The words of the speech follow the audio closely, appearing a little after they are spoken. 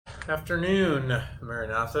Afternoon,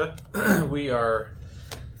 Maranatha. We are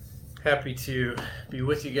happy to be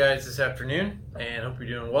with you guys this afternoon and hope you're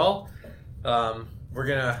doing well. We're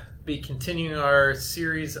going to be continuing our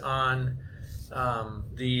series on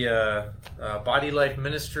the Body Life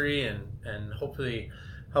Ministry and hopefully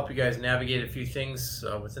help you guys navigate a few things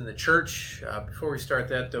within the church. Before we start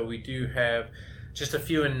that, though, we do have just a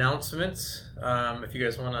few announcements. If you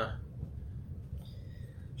guys want to...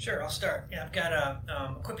 Sure, I'll start. Yeah, I've got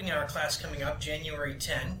a equipping hour class coming up January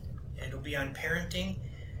 10. It'll be on parenting.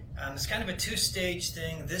 It's kind of a two-stage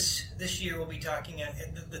thing. This year we'll be talking,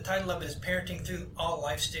 the title of it is Parenting Through All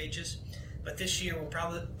Life Stages, but this year we'll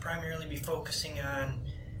probably primarily be focusing on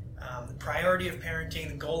the priority of parenting,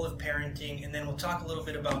 the goal of parenting, and then we'll talk a little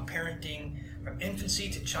bit about parenting from infancy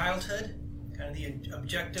to childhood, kind of the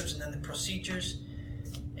objectives and then the procedures.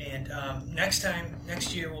 And next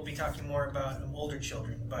year, we'll be talking more about older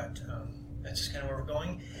children, but that's just kind of where we're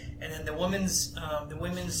going. And then the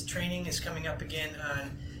women's training is coming up again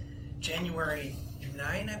on January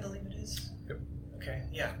 9, I believe it is. Yep. Okay,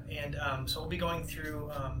 yeah. And so we'll be going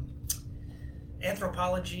through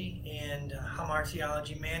anthropology and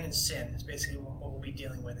hamartiology, man and sin. Is basically what we'll be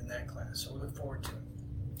dealing with in that class. So we look forward to it.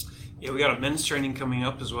 Yeah, we got a men's training coming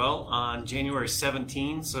up as well on January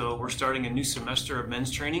 17. So we're starting a new semester of men's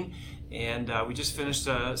training. And we just finished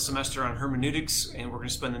a semester on hermeneutics, and we're going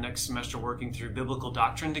to spend the next semester working through biblical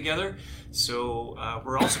doctrine together. So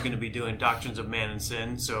we're also going to be doing doctrines of man and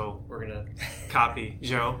sin. So we're going to copy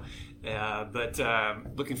Joe. But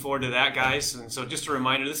looking forward to that, guys. And so just a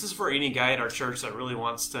reminder, this is for any guy at our church that really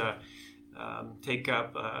wants to take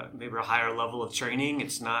up maybe a higher level of training.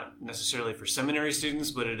 It's not necessarily for seminary students,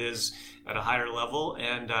 but it is at a higher level.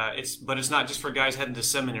 And it's not just for guys heading to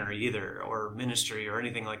seminary either, or ministry or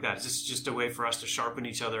anything like that. It's just a way for us to sharpen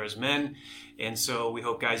each other as men. And so we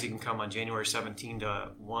hope, guys, you can come on January 17 to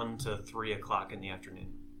 1 to 3 o'clock in the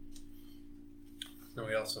afternoon. Then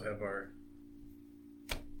we also have our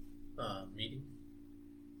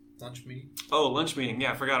lunch meeting. Oh, lunch meeting.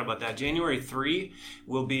 Yeah, I forgot about that. January 3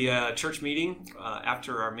 will be a church meeting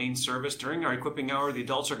after our main service. During our equipping hour, the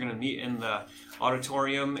adults are going to meet in the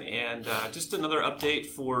auditorium, and just another update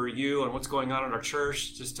for you on what's going on in our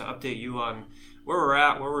church, just to update you on where we're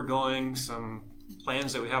at, where we're going, some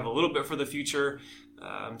plans that we have a little bit for the future.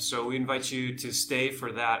 So we invite you to stay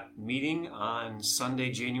for that meeting on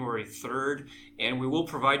Sunday, January 3rd, and we will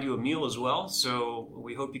provide you a meal as well. So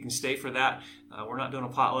we hope you can stay for that. We're not doing a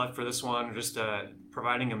potluck for this one, we're just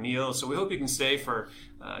providing a meal. So we hope you can stay for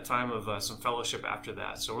a time of some fellowship after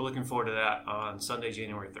that. So we're looking forward to that on Sunday,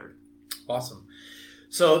 January 3rd. Awesome.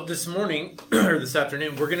 So this morning, or this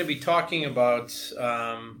afternoon, we're going to be talking about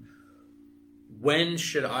when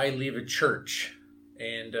should I leave a church?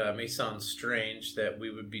 And it may sound strange that we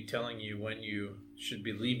would be telling you when you should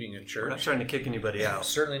be leaving a church. We're not trying to kick anybody out.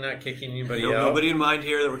 Certainly not kicking anybody out. Nobody in mind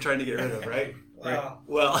here that we're trying to get rid of, right? Wow.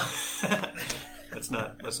 Well, let's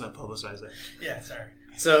not publicize that. Yeah, sorry.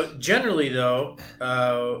 So generally, though,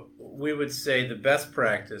 we would say the best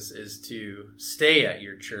practice is to stay at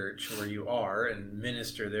your church where you are and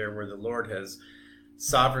minister there where the Lord has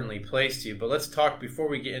sovereignly placed you. But let's talk, before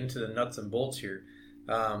we get into the nuts and bolts here,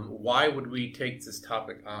 why would we take this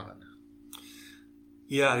topic on?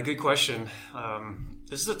 Yeah, good question.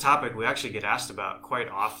 This is a topic we actually get asked about quite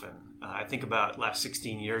often. I think about last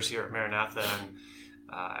 16 years here at Maranatha, and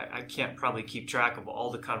I can't probably keep track of all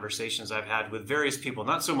the conversations I've had with various people,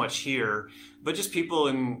 not so much here, but just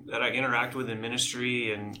people that I interact with in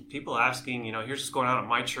ministry, and people asking, here's what's going on at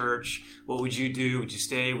my church. What would you do? Would you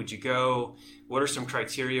stay? Would you go? What are some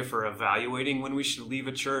criteria for evaluating when we should leave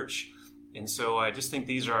a church? And so I just think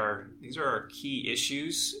these are our key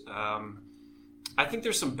issues. I think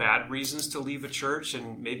there's some bad reasons to leave a church,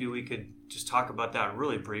 and maybe we could just talk about that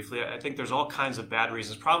really briefly. I think there's all kinds of bad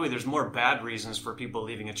reasons. Probably there's more bad reasons for people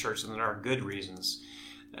leaving a church than there are good reasons.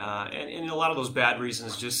 And a lot of those bad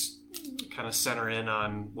reasons just kind of center in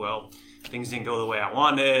on, well, things didn't go the way I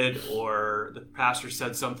wanted, or the pastor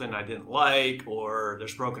said something I didn't like, or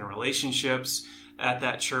there's broken relationships at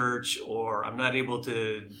that church, or I'm not able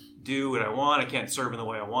to do what I want. I can't serve in the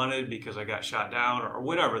way I wanted because I got shot down, or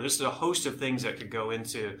whatever. There's a host of things that could go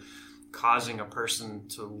into causing a person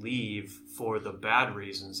to leave for the bad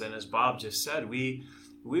reasons. And as Bob just said, we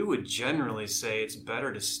would generally say it's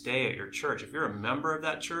better to stay at your church. If you're a member of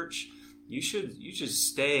that church, you should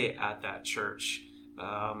stay at that church,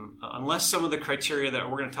 unless some of the criteria that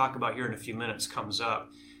we're going to talk about here in a few minutes comes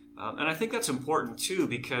up. And I think that's important too,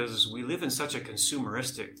 because we live in such a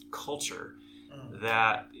consumeristic culture.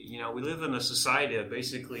 that, we live in a society that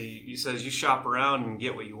basically says you shop around and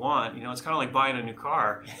get what you want. It's kind of like buying a new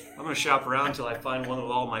car. I'm going to shop around until I find one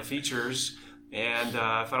with all my features. And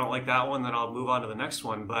if I don't like that one, then I'll move on to the next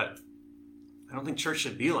one. But I don't think church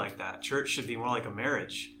should be like that. Church should be more like a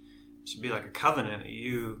marriage. It should be like a covenant.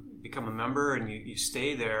 You become a member and you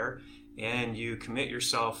stay there and you commit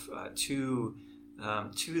yourself to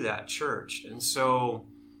that church. And so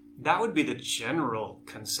that would be the general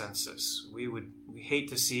consensus. We hate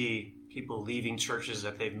to see people leaving churches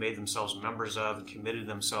that they've made themselves members of and committed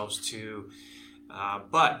themselves to.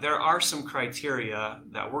 But there are some criteria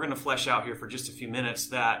that we're going to flesh out here for just a few minutes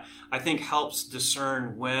that I think helps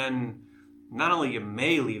discern when not only you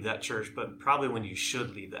may leave that church, but probably when you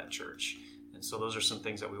should leave that church. And so those are some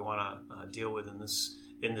things that we want to deal with in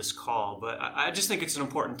this call. But I just think it's an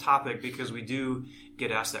important topic because we do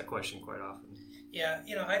get asked that question quite often. Yeah,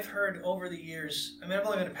 I've heard over the years, I've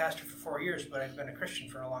only been a pastor for 4 years, but I've been a Christian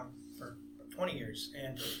for 20 years.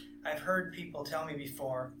 And I've heard people tell me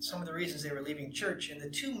before some of the reasons they were leaving church. And the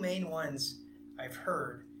two main ones I've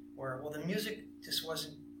heard were, well, the music just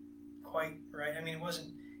wasn't quite right. It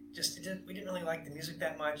wasn't we didn't really like the music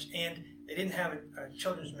that much. And they didn't have a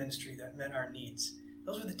children's ministry that met our needs.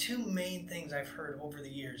 Those were the two main things I've heard over the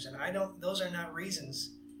years. And those are not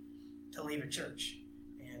reasons to leave a church.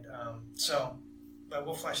 And but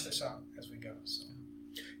we'll flesh this out as we go. So.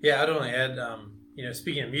 Yeah, I'd only add,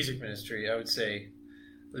 speaking of music ministry, I would say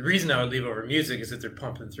the reason I would leave over music is that they're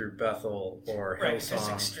pumping through Bethel or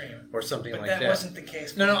Hillsong or something like that. But that wasn't the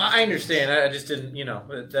case. No, I understand. I just didn't,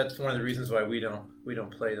 that's one of the reasons why we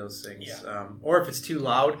don't play those things. Yeah. Or if it's too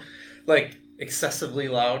loud, like excessively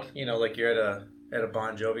loud, like you're at a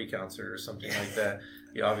Bon Jovi concert or something like that,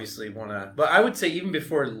 you obviously want to. But I would say even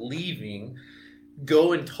before leaving,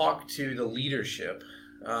 go and talk to the leadership,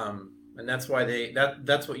 and that's why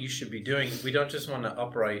that's what you should be doing. We don't just want to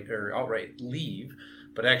outright leave,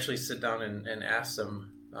 but actually sit down and ask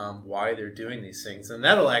them why they're doing these things, and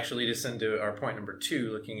that'll actually lead us into our point number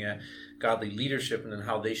 2, looking at godly leadership and then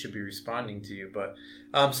how they should be responding to you. But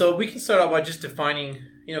so we can start out by just defining,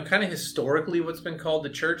 kind of historically what's been called the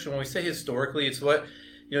church. And when we say historically, it's what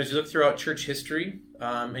as you look throughout church history,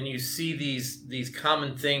 and you see these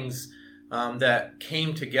common things that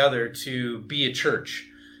came together to be a church.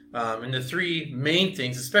 And the three main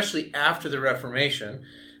things, especially after the Reformation,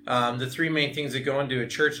 the three main things that go into a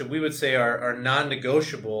church that we would say are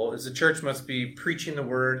non-negotiable is the church must be preaching the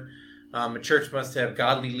word, a church must have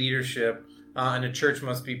godly leadership, and a church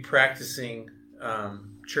must be practicing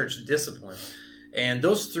church discipline. And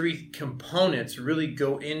those three components really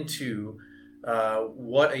go into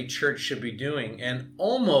what a church should be doing, and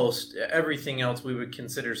almost everything else we would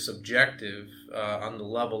consider subjective on the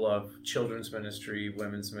level of children's ministry,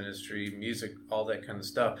 women's ministry, music, all that kind of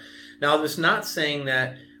stuff. Now, it's not saying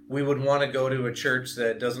that we would want to go to a church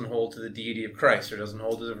that doesn't hold to the deity of Christ or doesn't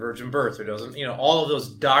hold to the virgin birth or doesn't, all of those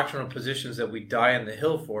doctrinal positions that we die on the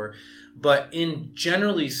hill for. But in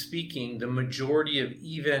generally speaking, the majority of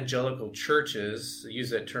evangelical churches, I use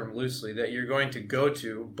that term loosely, that you're going to go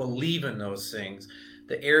to believe in those things.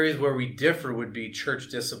 The areas where we differ would be church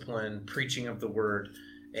discipline, preaching of the word,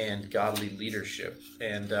 and godly leadership.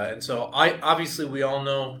 And so obviously we all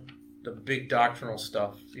know the big doctrinal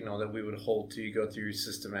stuff, that we would hold to. You go through your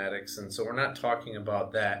systematics. And so we're not talking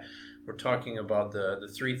about that. We're talking about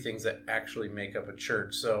the three things that actually make up a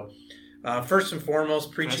church. So first and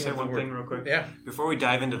foremost, preaching of the word. Can I say one thing real quick? Yeah. Before we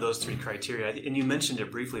dive into those three criteria, and you mentioned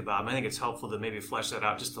it briefly, Bob, I think it's helpful to maybe flesh that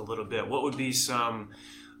out just a little bit. What would be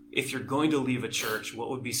if you're going to leave a church, what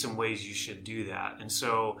would be some ways you should do that? And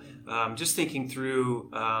so just thinking through,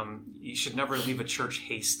 you should never leave a church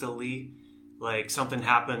hastily. Like something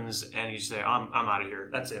happens and you say, I'm out of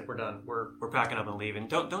here. That's it. We're done. We're packing up and leaving.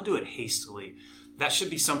 Don't do it hastily. That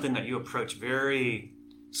should be something that you approach very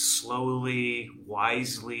slowly,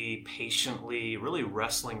 wisely, patiently, really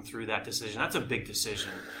wrestling through that decision. That's a big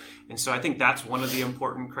decision. And so I think that's one of the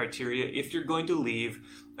important criteria. If you're going to leave,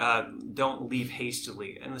 don't leave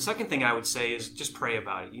hastily. And the second thing I would say is just pray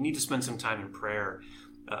about it. You need to spend some time in prayer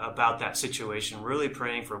about that situation, really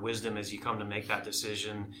praying for wisdom as you come to make that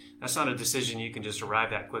decision. That's not a decision you can just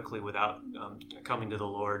arrive at quickly without coming to the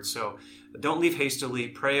Lord. So don't leave hastily.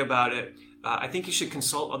 Pray about it. I think you should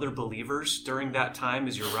consult other believers during that time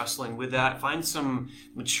as you're wrestling with that. Find some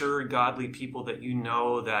mature, godly people that you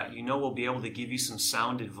know will be able to give you some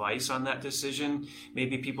sound advice on that decision.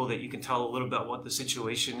 Maybe people that you can tell a little bit what the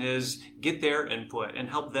situation is. Get their input and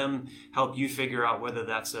help them help you figure out whether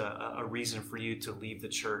that's a reason for you to leave the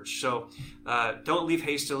church. So don't leave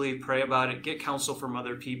hastily. Pray about it. Get counsel from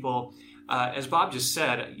other people. As Bob just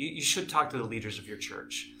said, you should talk to the leaders of your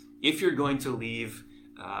church. if you're going to leave,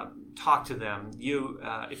 talk to them.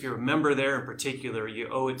 If you're a member there in particular, you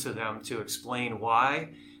owe it to them to explain why,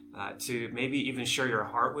 to maybe even share your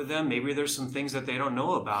heart with them. Maybe there's some things that they don't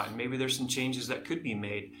know about, and maybe there's some changes that could be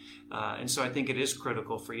made. And so I think it is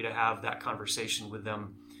critical for you to have that conversation with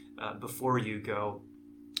them before you go.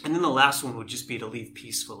 And then the last one would just be to leave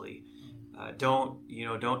peacefully. Don't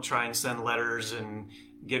try and send letters and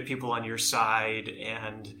get people on your side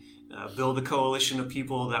and build a coalition of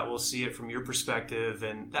people that will see it from your perspective,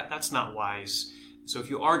 and that's not wise. So if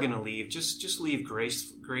you are going to leave, just leave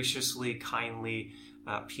graciously, kindly,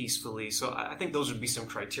 peacefully. So I think those would be some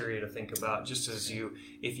criteria to think about, just as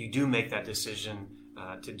if you do make that decision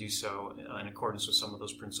to do so in accordance with some of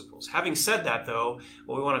those principles. Having said that, though,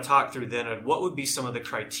 what we want to talk through then are what would be some of the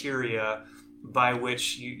criteria by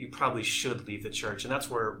which you probably should leave the church. And that's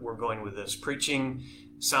where we're going with this: preaching,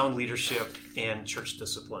 sound leadership, and church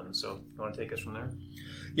discipline. So you want to take us from there?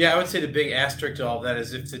 Yeah, I would say the big asterisk to all of that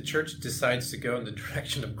is if the church decides to go in the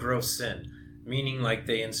direction of gross sin, meaning like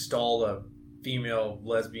they install a female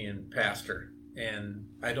lesbian pastor. And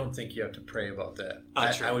I don't think you have to pray about that.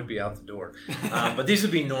 I would be out the door. But these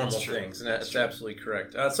would be normal things, and that's absolutely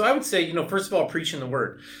correct. So I would say, first of all, preaching the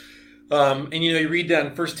word. And you read that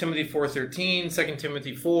in 1 Timothy 4:13, 2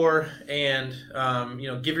 Timothy 4,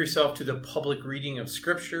 and give yourself to the public reading of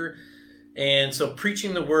Scripture. And so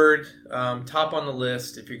preaching the word, top on the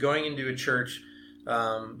list. If you're going into a church,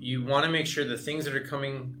 you want to make sure the things that are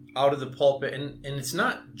coming out of the pulpit, and it's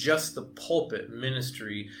not just the pulpit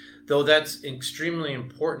ministry, though that's extremely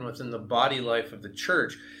important within the body life of the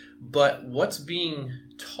church, but what's being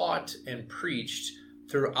taught and preached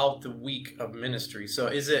throughout the week of ministry. So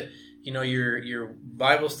is it your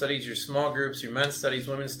Bible studies, your small groups, your men's studies,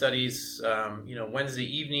 women's studies, Wednesday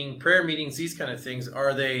evening prayer meetings, these kind of things?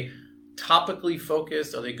 Are they topically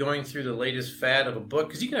focused? Are they going through the latest fad of a book?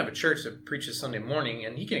 Because you can have a church that preaches Sunday morning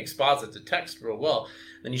and he can exposit the text real well.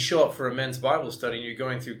 Then you show up for a men's Bible study and you're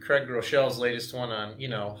going through Craig Groeschel's latest one on,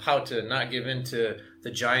 how to not give in to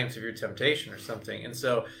the giants of your temptation or something. And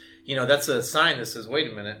so, that's a sign that says,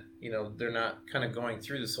 wait a minute, they're not kind of going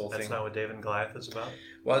through this whole thing. That's not what David and Goliath is about?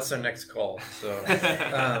 Well, that's our next call. So,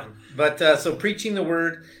 so preaching the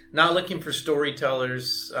word, not looking for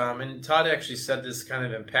storytellers. And Todd actually said this kind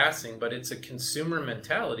of in passing, but it's a consumer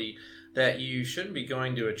mentality that you shouldn't be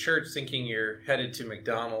going to a church thinking you're headed to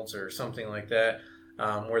McDonald's or something like that,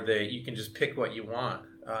 where you can just pick what you want.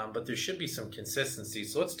 But there should be some consistency.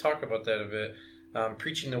 So let's talk about that a bit.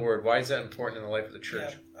 Preaching the word, why is that important in the life of the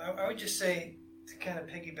church? Yeah, I would just say, to kind of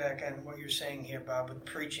piggyback on what you're saying here, Bob, with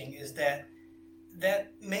preaching, is that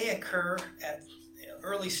may occur at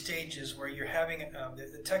early stages where you're having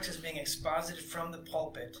the text is being exposited from the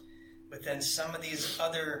pulpit, but then some of these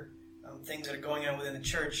other things that are going on within the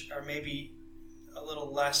church are maybe a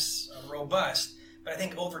little less robust. But I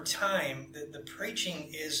think over time, the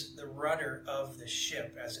preaching is the rudder of the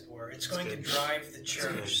ship, as it were. It's going to drive the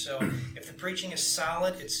church. So if the preaching is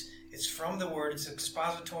solid, it's from the word, it's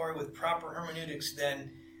expository with proper hermeneutics,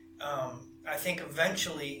 then I think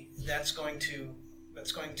eventually that's going to,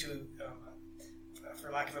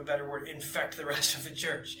 for lack of a better word, infect the rest of the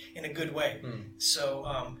church in a good way.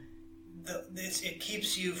 So it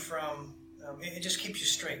keeps you from, it just keeps you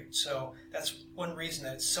straight. So that's one reason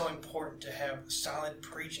that it's so important to have solid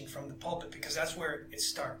preaching from the pulpit, because that's where it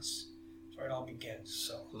starts. That's where it all begins.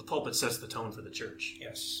 So the pulpit sets the tone for the church.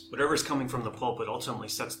 Yes. Whatever's coming from the pulpit ultimately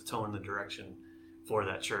sets the tone and the direction for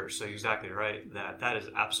that church. So you're exactly right. That is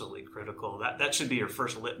absolutely critical. That should be your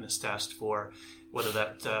first litmus test for whether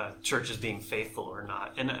that church is being faithful or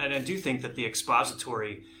not. And I do think that the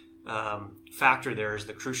expository factor there is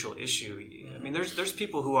the crucial issue. I mean, there's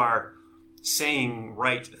people who are saying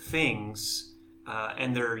right things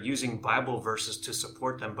and they're using Bible verses to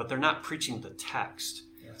support them, but they're not preaching the text.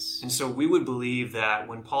 Yes. And so we would believe that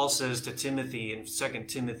when Paul says to Timothy in 2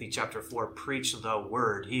 Timothy chapter 4, preach the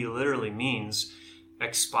word, he literally means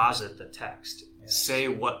exposit the text. Yes. Say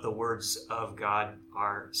what the words of God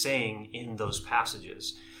are saying in those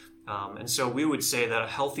passages. And so we would say that a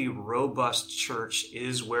healthy, robust church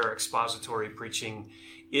is where expository preaching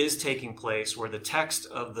is taking place, where the text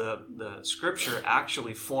of the scripture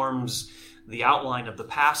actually forms the outline of the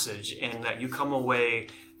passage, and that you come away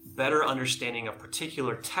better understanding a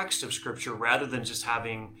particular text of scripture rather than just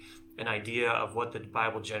having an idea of what the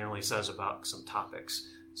Bible generally says about some topics.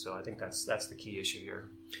 So I think that's the key issue here.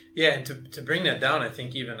 Yeah, and to bring that down, I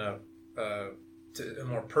think even to a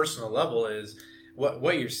more personal level is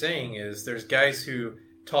what you're saying is there's guys who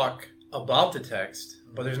talk about the text,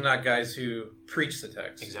 but there's not guys who preach the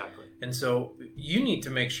text. Exactly. And so you need to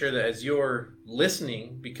make sure that as you're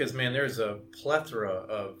listening, because, man, there's a plethora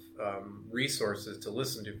of resources to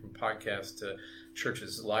listen to, from podcasts to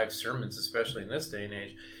churches' live sermons, especially in this day and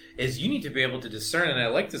age, is you need to be able to discern. And I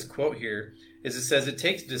like this quote here, is it says, "It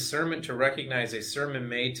takes discernment to recognize a sermon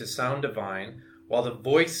made to sound divine, while the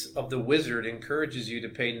voice of the wizard encourages you to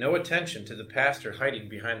pay no attention to the pastor hiding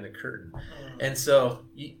behind the curtain." And so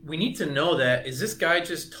we need to know that, is this guy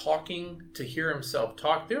just talking to hear himself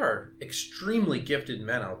talk? There are extremely gifted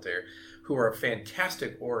men out there who are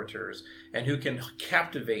fantastic orators and who can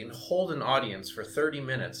captivate and hold an audience for 30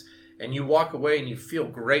 minutes. And you walk away and you feel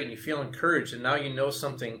great and you feel encouraged, and now you know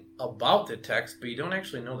something about the text, but you don't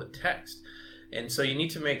actually know the text. And so you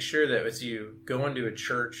need to make sure that as you go into a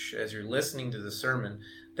church, as you're listening to the sermon,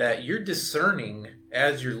 that you're discerning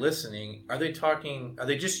as you're listening. Are they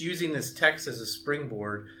just using this text as a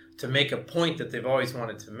springboard to make a point that they've always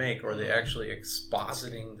wanted to make, or are they actually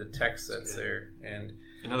expositing the text that's there? And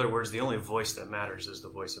in other words, the only voice that matters is the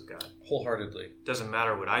voice of God. Wholeheartedly. Doesn't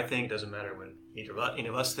matter what I think, doesn't matter what any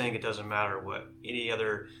of us think, it doesn't matter what any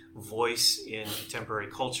other voice in contemporary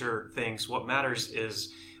culture thinks. What matters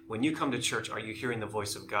is, when you come to church, are you hearing the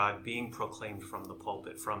voice of God being proclaimed from the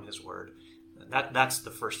pulpit, from His Word? That's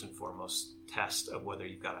the first and foremost test of whether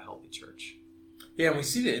you've got a healthy church. Yeah, and we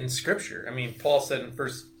see that in Scripture. I mean, Paul said in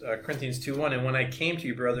 1 Corinthians 2:1, "And when I came to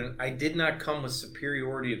you, brethren, I did not come with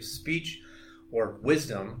superiority of speech or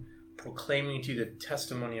wisdom, proclaiming to you the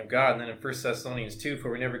testimony of God." And then in 1 Thessalonians 2,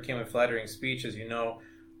 "For we never came with flattering speech, as you know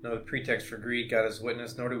the pretext for greed, God is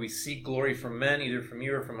witness, nor do we seek glory from men, either from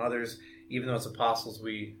you or from others, even though as apostles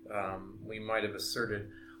we might have asserted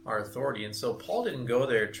our authority." And so Paul didn't go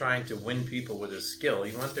there trying to win people with his skill.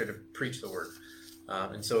 He went there to preach the word.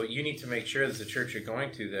 And so you need to make sure as the church you're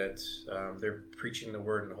going to that they're preaching the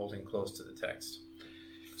word and holding close to the text.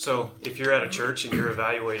 So if you're at a church and you're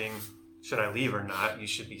evaluating, should I leave or not, you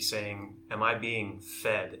should be saying, am I being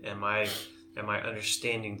fed? Am I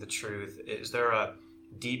understanding the truth? Is there a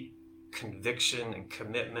deep conviction and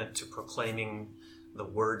commitment to proclaiming the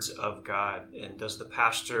words of God? And does the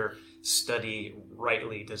pastor study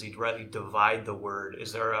rightly? Does he rightly divide the word?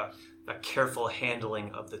 Is there a careful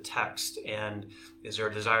handling of the text? And is there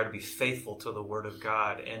a desire to be faithful to the word of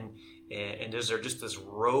God? And is there just this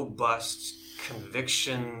robust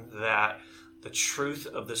conviction that the truth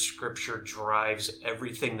of the scripture drives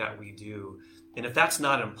everything that we do? And if that's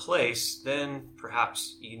not in place, then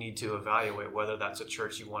perhaps you need to evaluate whether that's a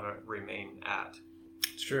church you want to remain at.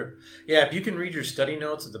 It's true. Yeah, if you can read your study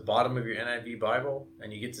notes at the bottom of your NIV Bible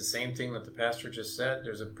and you get the same thing that the pastor just said,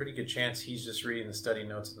 there's a pretty good chance he's just reading the study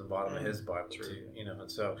notes at the bottom of his Bible too.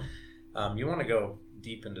 And so you want to go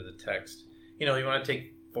deep into the text. You want to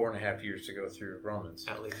take 4.5 years to go through Romans.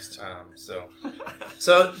 At least.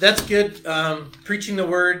 So that's good. Preaching the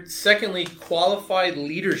word. Secondly, qualified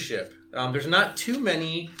leadership. There's not too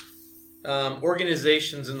many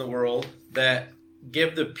organizations in the world that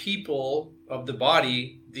give the people of the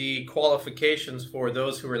body the qualifications for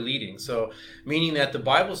those who are leading. So, meaning that the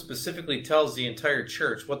Bible specifically tells the entire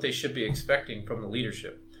church what they should be expecting from the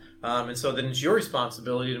leadership. And so then it's your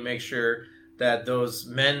responsibility to make sure that those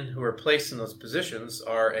men who are placed in those positions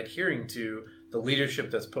are adhering to the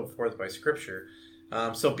leadership that's put forth by Scripture.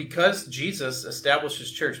 So because Jesus established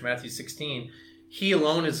His church, Matthew 16, He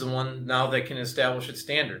alone is the one now that can establish its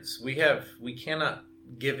standards. We cannot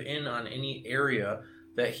give in on any area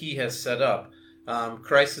that He has set up.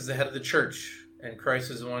 Christ is the head of the church, and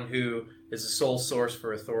Christ is the one who is the sole source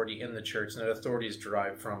for authority in the church, and that authority is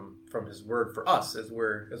derived from His word for us as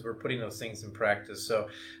we're putting those things in practice. So,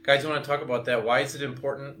 guys, you want to talk about that? Why is it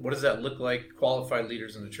important? What does that look like? Qualified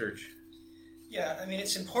leaders in the church. Yeah, I mean,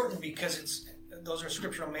 it's important because those are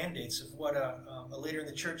scriptural mandates of what a leader in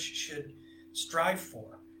the church should strive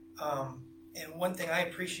for. And one thing I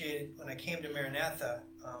appreciated when I came to Maranatha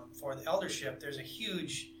for the eldership, there's a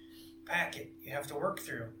huge packet you have to work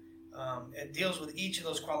through. It deals with each of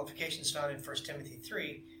those qualifications found in 1 Timothy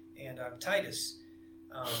 3 and Titus.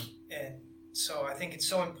 And so I think it's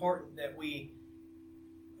so important that we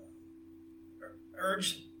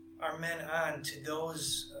urge our men on to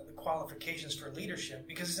those the qualifications for leadership,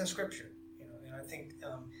 because it's in Scripture. And I think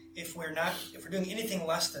if we're doing anything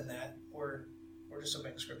less than that, we're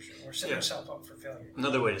disobeying Scripture. We're setting ourselves up for failure.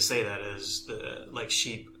 Another way to say that is like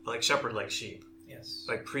shepherd like sheep. Yes.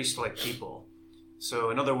 Like priest like people.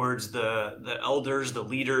 So in other words, the elders, the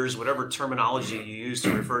leaders, whatever terminology you use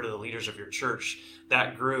to refer to the leaders of your church,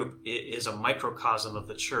 that group is a microcosm of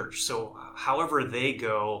the church. So however they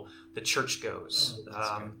go, the church goes.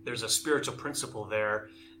 There's a spiritual principle there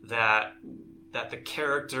that that the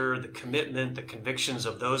character, the commitment, the convictions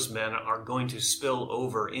of those men are going to spill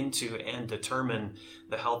over into and determine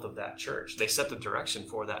the health of that church. They set the direction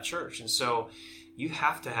for that church. And so you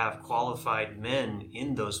have to have qualified men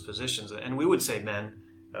in those positions. And we would say men.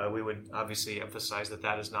 We would obviously emphasize that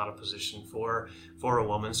that is not a position for a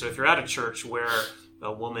woman. So if you're at a church where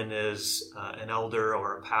a woman is an elder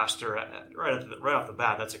or a pastor, right off the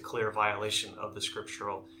bat, that's a clear violation of the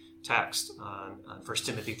scriptural text on 1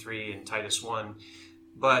 Timothy 3 and Titus 1.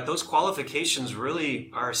 But those qualifications really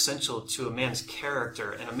are essential to a man's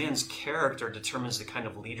character, and a man's character determines the kind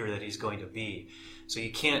of leader that he's going to be. So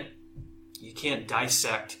you can't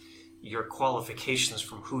dissect your qualifications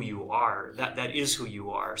from who you are. That is who you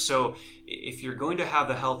are. So if you're going to have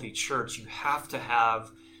a healthy church, you have to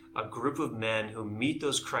have a group of men who meet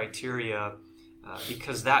those criteria,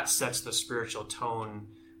 because that sets the spiritual tone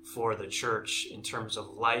for the church in terms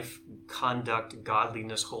of life, conduct,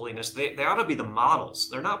 godliness, holiness. They ought to be the models.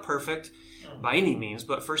 They're not perfect by any means,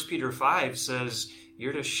 but 1 Peter 5 says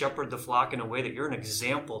you're to shepherd the flock in a way that you're an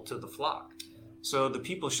example to the flock. So the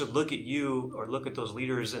people should look at you or look at those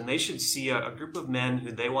leaders, and they should see a group of men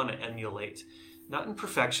who they want to emulate, not in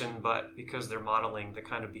perfection, but because they're modeling the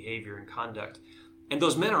kind of behavior and conduct. And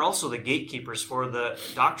those men are also the gatekeepers for the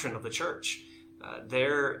doctrine of the church.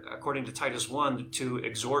 They're, according to Titus 1, to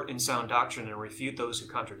exhort in sound doctrine and refute those who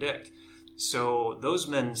contradict. So those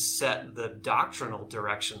men set the doctrinal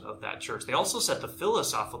direction of that church. They also set the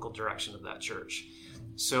philosophical direction of that church.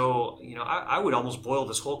 So, I would almost boil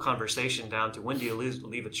this whole conversation down to, when do you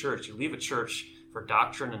leave a church? You leave a church for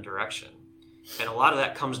doctrine and direction. And a lot of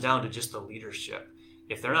that comes down to just the leadership.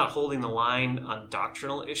 If they're not holding the line on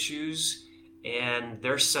doctrinal issues and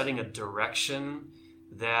they're setting a direction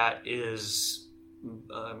that is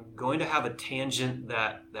going to have a tangent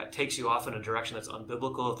that takes you off in a direction that's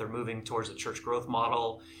unbiblical, if they're moving towards a church growth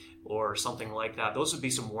model or something like that, those would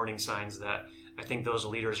be some warning signs that I think those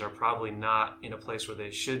leaders are probably not in a place where they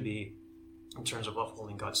should be in terms of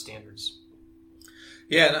upholding God's standards.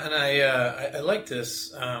 Yeah, and I like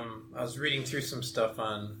this. I was reading through some stuff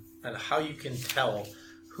on how you can tell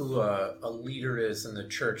who a leader is in the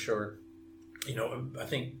church, or I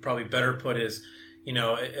think probably better put is,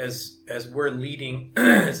 as we're leading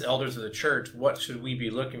as elders of the church, what should we be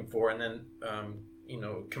looking for? And then,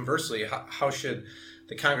 conversely, how should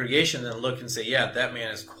the congregation then look and say, yeah, that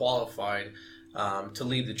man is qualified to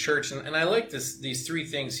lead the church? And I like these three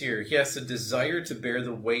things here. He has a desire to bear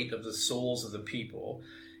the weight of the souls of the people.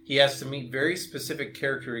 He has to meet very specific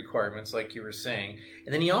character requirements, like you were saying.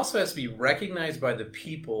 And then he also has to be recognized by the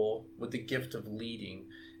people with the gift of leading.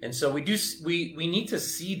 And so we need to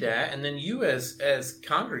see that. And then you as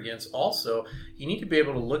congregants also, you need to be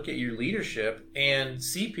able to look at your leadership and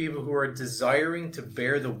see people who are desiring to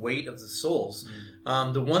bear the weight of the souls.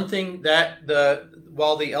 The one thing that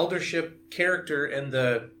while the eldership character and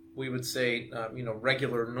we would say,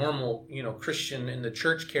 regular, normal, Christian in the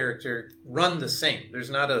church character run the same. There's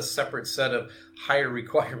not a separate set of higher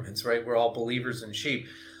requirements, right? We're all believers and sheep.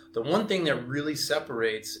 The one thing that really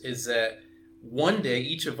separates is that one day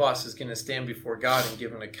each of us is going to stand before God and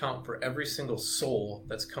give an account for every single soul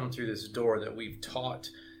that's come through this door that we've taught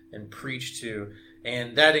and preached to.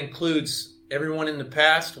 And that includes everyone in the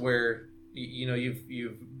past where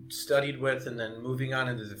you've studied with, and then moving on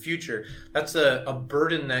into the future. That's a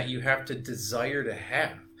burden that you have to desire to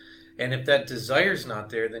have. And if that desire's not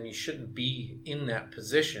there, then you shouldn't be in that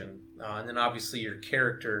position. And then obviously your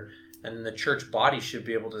character and the church body should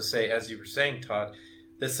be able to say, as you were saying, Todd,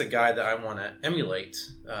 this is a guy that I want to emulate,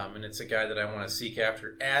 and it's a guy that I want to seek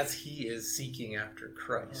after as he is seeking after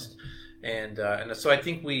Christ. And so I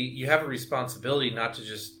think you have a responsibility not to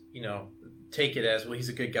just take it as, well, he's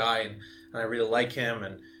a good guy and I really like him,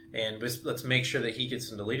 and let's make sure that he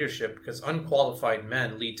gets into leadership, because unqualified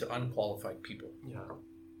men lead to unqualified people. Yeah.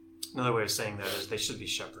 Another way of saying that is they should be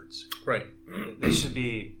shepherds. Right. They should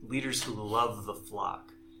be leaders who love the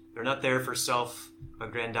flock. They're not there for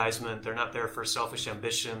self-aggrandizement. They're not there for selfish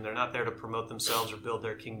ambition. They're not there to promote themselves or build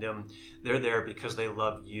their kingdom. They're there because they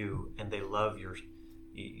love you and they love your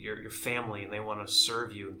family, and they want to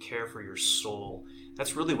serve you and care for your soul.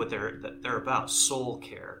 That's really what they're about, soul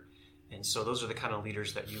care. And so those are the kind of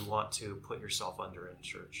leaders that you want to put yourself under in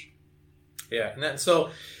church. Yeah,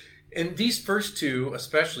 and these first two,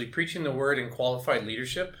 especially preaching the word and qualified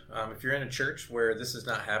leadership, if you're in a church where this is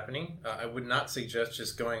not happening, I would not suggest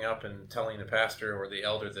just going up and telling the pastor or the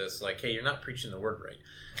elder this, like, hey, you're not preaching the word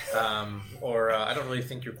right. Or I don't really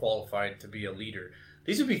think you're qualified to be a leader.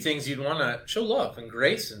 These would be things you'd want to show love and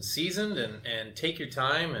grace and seasoned and take your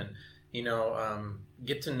time and,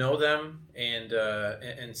 get to know them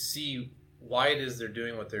and see why it is they're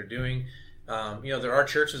doing what they're doing. There are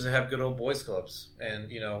churches that have good old boys clubs, and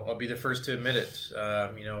I'll be the first to admit it.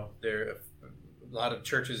 There are a lot of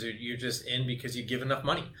churches that you're just in because you give enough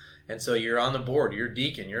money, and so you're on the board, you're a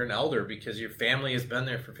deacon, you're an elder because your family has been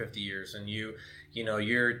there for 50 years, and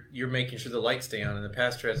you're making sure the lights stay on, and the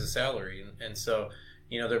pastor has a salary, and so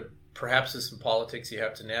there perhaps is some politics you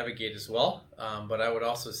have to navigate as well. But I would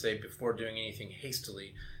also say before doing anything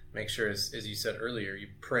hastily, make sure, as you said earlier, you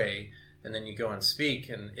pray and then you go and speak.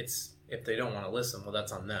 And if they don't want to listen, well,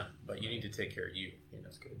 that's on them. But you need to take care of you.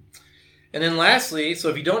 That's good. And then lastly, so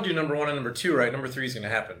if you don't do number 1 and number 2 right, number 3 is going to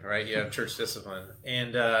happen, right? You have church discipline.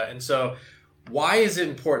 And so why is it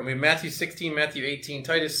important? We have Matthew 16, Matthew 18,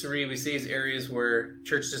 Titus 3. We see these areas where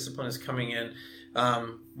church discipline is coming in.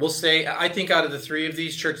 We'll say, I think out of the 3 of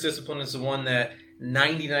these, church discipline is the one that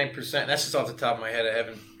 99%, that's just off the top of my head, I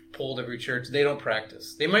haven't polled every church, they don't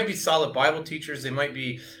practice. They might be solid Bible teachers, they might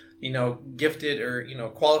be, gifted or,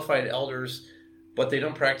 qualified elders, but they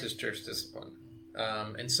don't practice church discipline.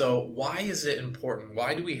 And so why is it important?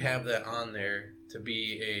 Why do we have that on there to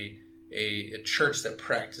be a church that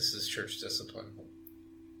practices church discipline?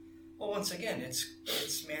 Well, once again,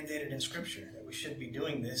 it's mandated in Scripture that we should be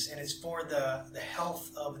doing this, and it's for the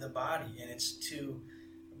health of the body, and it's to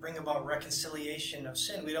bring about reconciliation of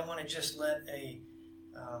sin. We don't want to just let a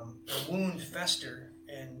wound fester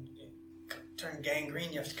and turn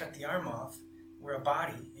gangrene. You have to cut the arm off. We're a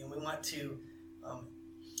body, and we want to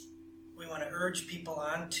urge people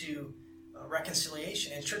on to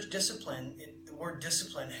reconciliation. And church discipline, the word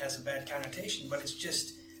discipline has a bad connotation, but it's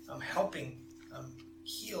just helping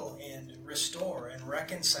heal and restore and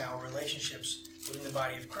reconcile relationships within the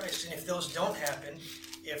body of Christ. And if those don't happen,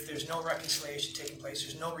 if there's no reconciliation taking place,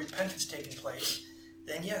 there's no repentance taking place,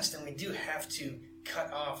 then we do have to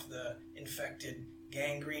cut off the infected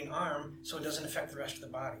gangrene arm so it doesn't affect the rest of the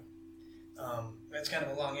body. That's kind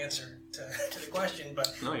of a long answer to the question,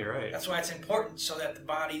 but no, you're right. That's why it's important, so that the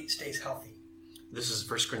body stays healthy. This is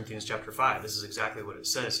 1 Corinthians chapter 5. This is exactly what it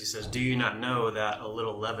says. He says, "Do you not know that a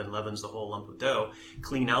little leaven leavens the whole lump of dough?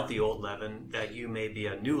 Clean out the old leaven, that you may be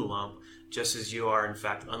a new lump, just as you are in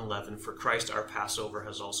fact unleavened. For Christ our Passover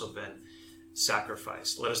has also been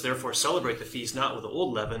sacrificed. Let us therefore celebrate the feast not with the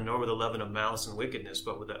old leaven, nor with the leaven of malice and wickedness,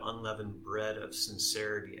 but with the unleavened bread of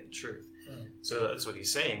sincerity and truth." So that's what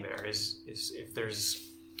he's saying there, is if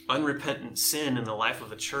there's unrepentant sin in the life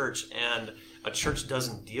of a church and a church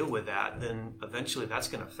doesn't deal with that, then eventually that's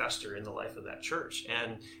going to fester in the life of that church,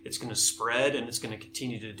 and it's going to spread, and it's going to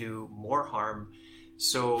continue to do more harm.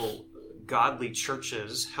 So godly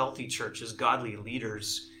churches, healthy churches, godly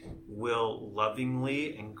leaders will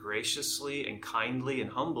lovingly and graciously and kindly and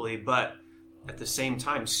humbly, but at the same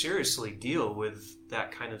time seriously deal with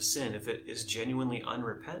that kind of sin. If it is genuinely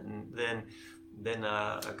unrepentant, then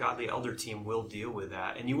a godly elder team will deal with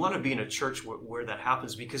that. And you want to be in a church where that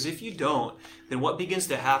happens, because if you don't, then what begins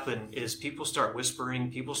to happen is people start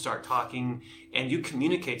whispering, people start talking, and you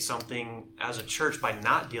communicate something as a church by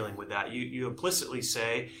not dealing with that. You implicitly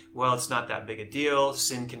say, well, it's not that big a deal,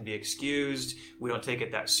 sin can be excused, we don't take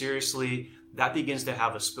it that seriously. That begins to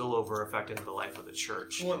have a spillover effect into the life of the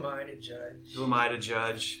church. Who am I to judge? Who am I to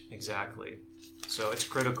judge? Exactly. So it's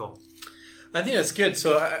critical. I think that's good.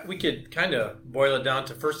 So we could kind of boil it down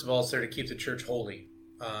to, first of all, it's there to keep the church holy.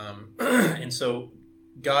 And so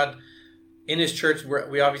God, in his church,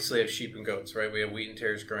 we obviously have sheep and goats, right? We have wheat and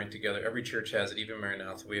tares growing together. Every church has it, even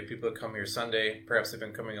Maranatha. We have people that come here Sunday. Perhaps they've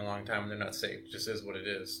been coming a long time and they're not saved. It just is what it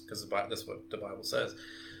is, because that's what the Bible says.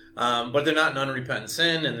 But they're not in unrepentant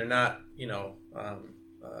sin, and they're not,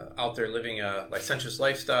 out there living a licentious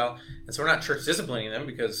lifestyle. And so we're not church disciplining them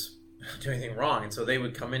because do anything wrong, and so they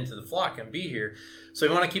would come into the flock and be here. So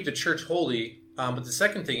we want to keep the church holy. But the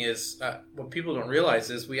second thing is, what people don't realize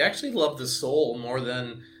is we actually love the soul more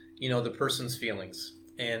than the person's feelings.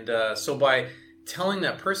 And so by telling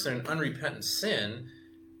that person an unrepentant sin,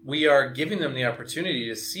 we are giving them the opportunity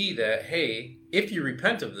to see that, hey, if you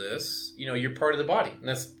repent of this, you're part of the body. And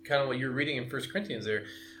that's kind of what you're reading in 1 Corinthians there.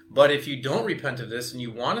 But if you don't repent of this and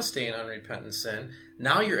you want to stay in unrepentant sin,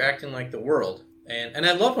 now you're acting like the world. And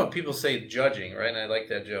I love when people say judging, right? And I like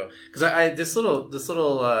that, Joe, because I this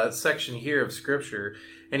little section here of Scripture,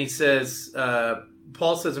 and he says,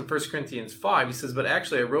 Paul says in 1 Corinthians 5, he says, "But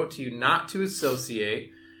actually I wrote to you not to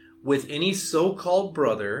associate with any so-called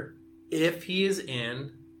brother if he is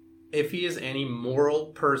any moral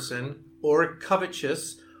person, or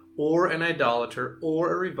covetous, or an idolater,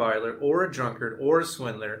 or a reviler, or a drunkard, or a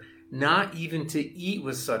swindler, not even to eat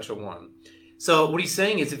with such a one." So what he's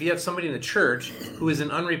saying is, if you have somebody in the church who is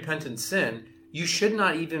in unrepentant sin, you should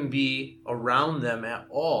not even be around them at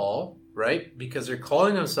all, right? Because they're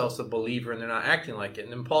calling themselves a believer and they're not acting like it.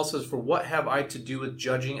 And then Paul says, for what have I to do with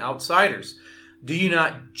judging outsiders? Do you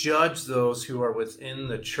not judge those who are within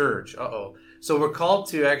the church? So we're called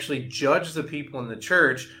to actually judge the people in the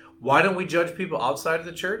church. Why don't we judge people outside of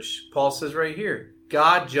the church? Paul says right here,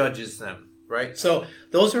 God judges them, right? So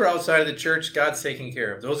those who are outside of the church, God's taking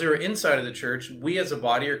care of. Those who are inside of the church, we as a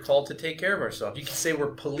body are called to take care of ourselves. You can say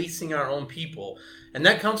we're policing our own people. And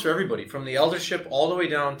that counts for everybody, from the eldership all the way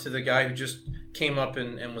down to the guy who just came up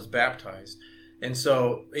and was baptized. And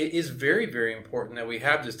so it is very, very important that we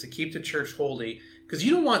have this to keep the church holy, because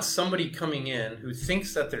you don't want somebody coming in who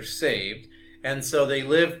thinks that they're saved, and so they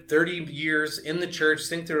live 30 years in the church,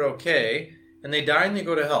 think they're okay, and they die and they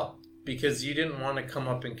go to hell because you didn't want to come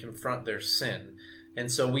up and confront their sin.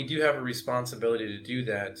 And so we do have a responsibility to do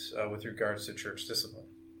that with regards to church discipline.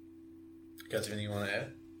 Guys, anything you want to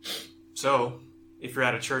add? So, if you're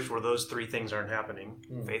at a church where those three things aren't happening,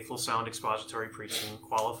 faithful, sound expository preaching,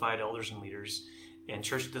 qualified elders and leaders, and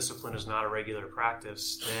church discipline is not a regular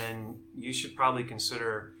practice, then you should probably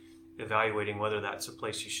consider evaluating whether that's a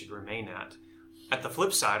place you should remain at. At the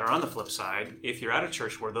flip side, or on the flip side, if you're at a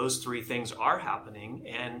church where those three things are happening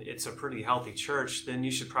and it's a pretty healthy church, then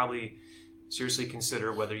you should probably seriously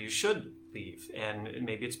consider whether you should leave. And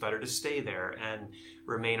maybe it's better to stay there and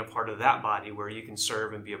remain a part of that body where you can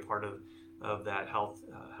serve and be a part of that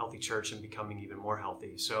healthy church and becoming even more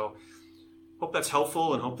healthy. So hope that's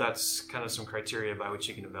helpful, and hope that's kind of some criteria by which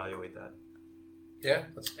you can evaluate that. Yeah,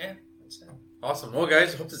 that's awesome. Well,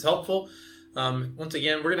 guys, hope this is helpful. Once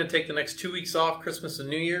again, we're going to take the next 2 weeks off, Christmas and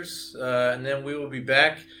New Year's, and then we will be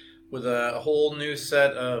back with a whole new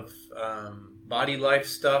set of body life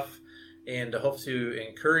stuff, and I hope to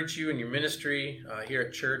encourage you in your ministry here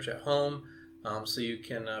at church, at home, so you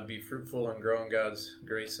can be fruitful and grow in God's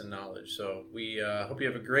grace and knowledge. So we hope you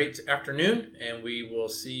have a great afternoon, and we will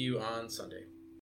see you on Sunday.